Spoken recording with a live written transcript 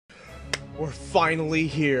we're finally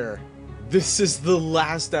here. This is the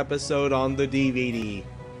last episode on the DVD.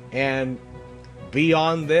 And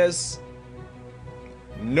beyond this,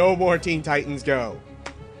 no more Teen Titans Go.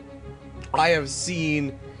 I have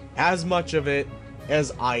seen as much of it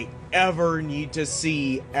as I ever need to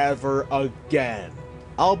see ever again.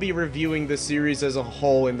 I'll be reviewing the series as a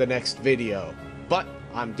whole in the next video, but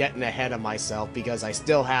I'm getting ahead of myself because I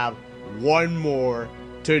still have one more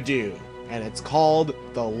to do, and it's called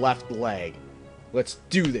The Left Leg. Let's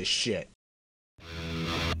do this shit. This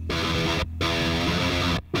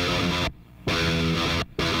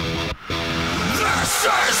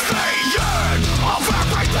is the end of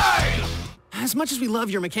everything! As much as we love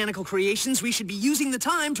your mechanical creations, we should be using the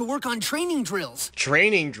time to work on training drills.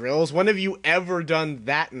 Training drills? When have you ever done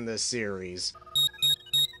that in this series?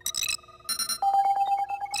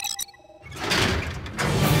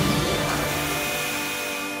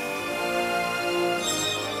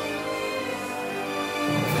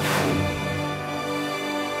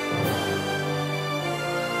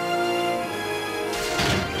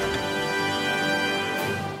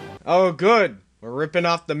 Oh, good. We're ripping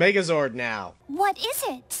off the Megazord now. What is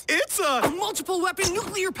it? It's a multiple weapon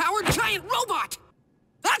nuclear-powered giant robot!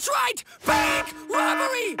 That's right! Bank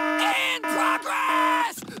robbery in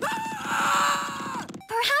progress! Ah!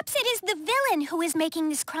 Perhaps it is the villain who is making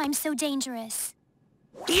this crime so dangerous.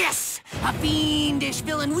 Yes! A fiendish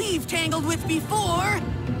villain we've tangled with before!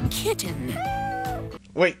 Kitten.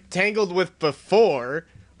 Wait, tangled with before?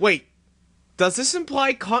 Wait, does this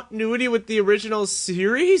imply continuity with the original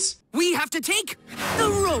series? We have to take the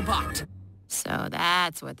robot! So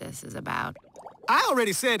that's what this is about. I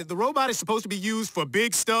already said that the robot is supposed to be used for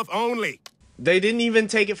big stuff only. They didn't even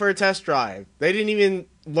take it for a test drive. They didn't even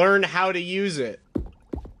learn how to use it.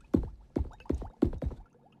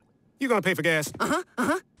 You gonna pay for gas?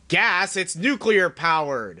 Gas? It's nuclear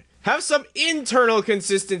powered. Have some internal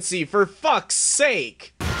consistency, for fuck's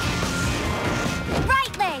sake.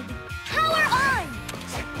 Right leg, power on!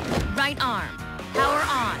 Right arm, power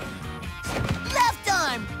on. Left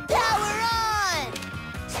arm, power on!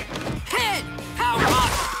 Head, power on!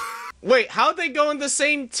 Wait, how'd they go in the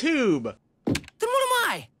same tube? Then what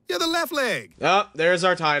am I? You're the left leg. Oh, there's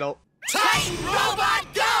our title. Titan Robot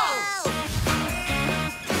Go!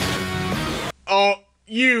 Oh,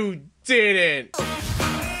 you didn't.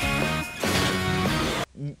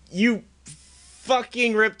 You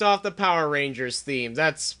fucking ripped off the Power Rangers theme.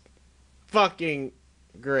 That's fucking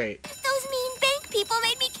great. Those mean bank people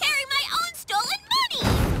made me carry my own stolen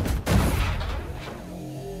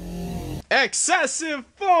money! Excessive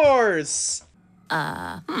force!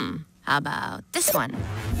 How about this one?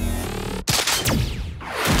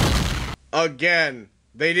 Again,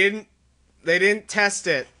 they didn't test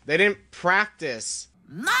it. They didn't practice.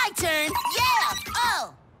 My turn! Yeah!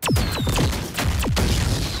 Oh!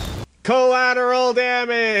 Collateral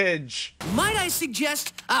damage! Might I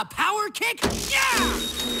suggest a power kick? Yeah!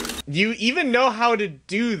 You even know how to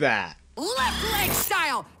do that. Left leg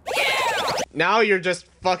style! Yeah! Now you're just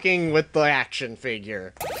fucking with the action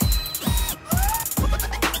figure.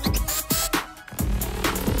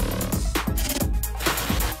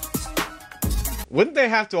 Wouldn't they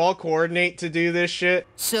have to all coordinate to do this shit?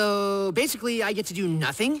 So, basically, I get to do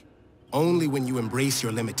nothing? Only when you embrace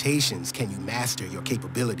your limitations can you master your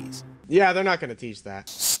capabilities. Yeah, they're not gonna teach that.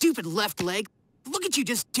 Stupid left leg. Look at you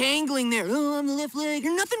just dangling there. Oh, I'm the left leg.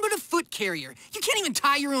 You're nothing but a foot carrier. You can't even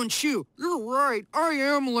tie your own shoe. You're right. I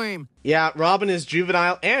am lame. Yeah, Robin is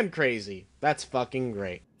juvenile and crazy. That's fucking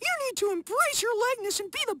great. You need to embrace your legness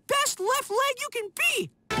and be the best left leg you can be.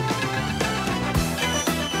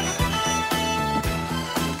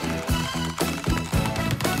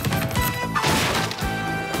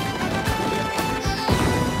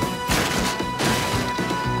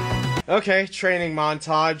 Okay, training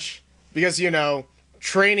montage. Because, you know,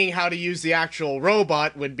 training how to use the actual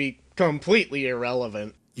robot would be completely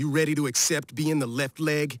irrelevant. You ready to accept being the left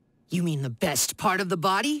leg? You mean the best part of the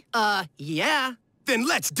body? Yeah. Then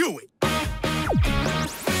let's do it!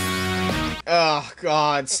 Oh,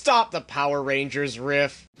 God. Stop the Power Rangers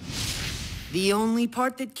riff. The only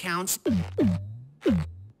part that counts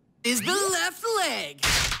is the left leg.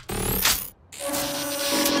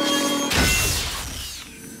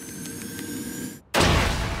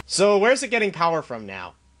 So, where's it getting power from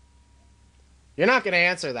now? You're not gonna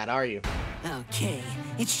answer that, are you? Okay,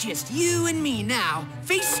 it's just you and me now.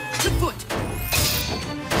 Face to foot.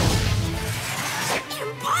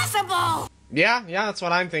 Impossible! Yeah, that's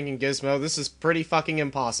what I'm thinking, Gizmo. This is pretty fucking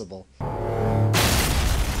impossible.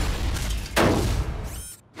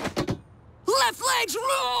 Left legs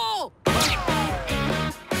rule!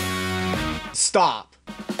 Stop.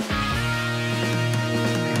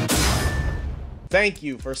 Thank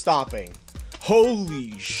you for stopping.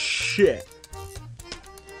 Holy shit.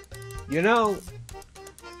 You know,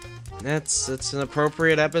 that's an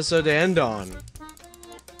appropriate episode to end on.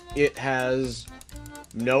 It has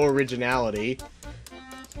no originality.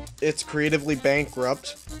 It's creatively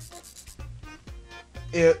bankrupt.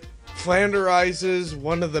 It flanderizes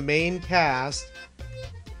one of the main cast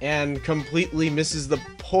and completely misses the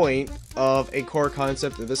point of a core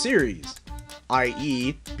concept of the series,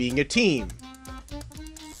 i.e. being a team.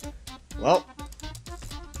 Well,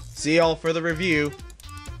 see y'all for the review.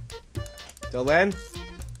 Till then,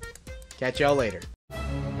 catch y'all later.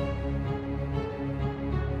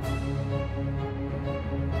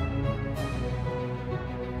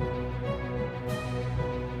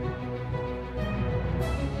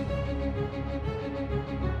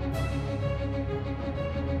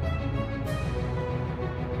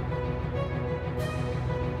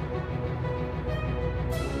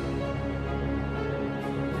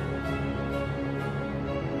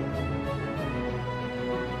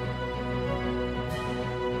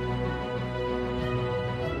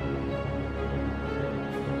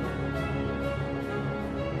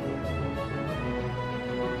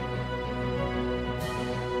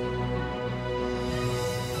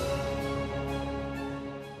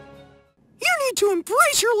 To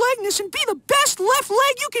embrace your legness and be the best left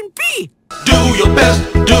leg you can be! Do your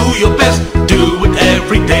best, do it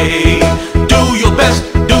every day. Do your best,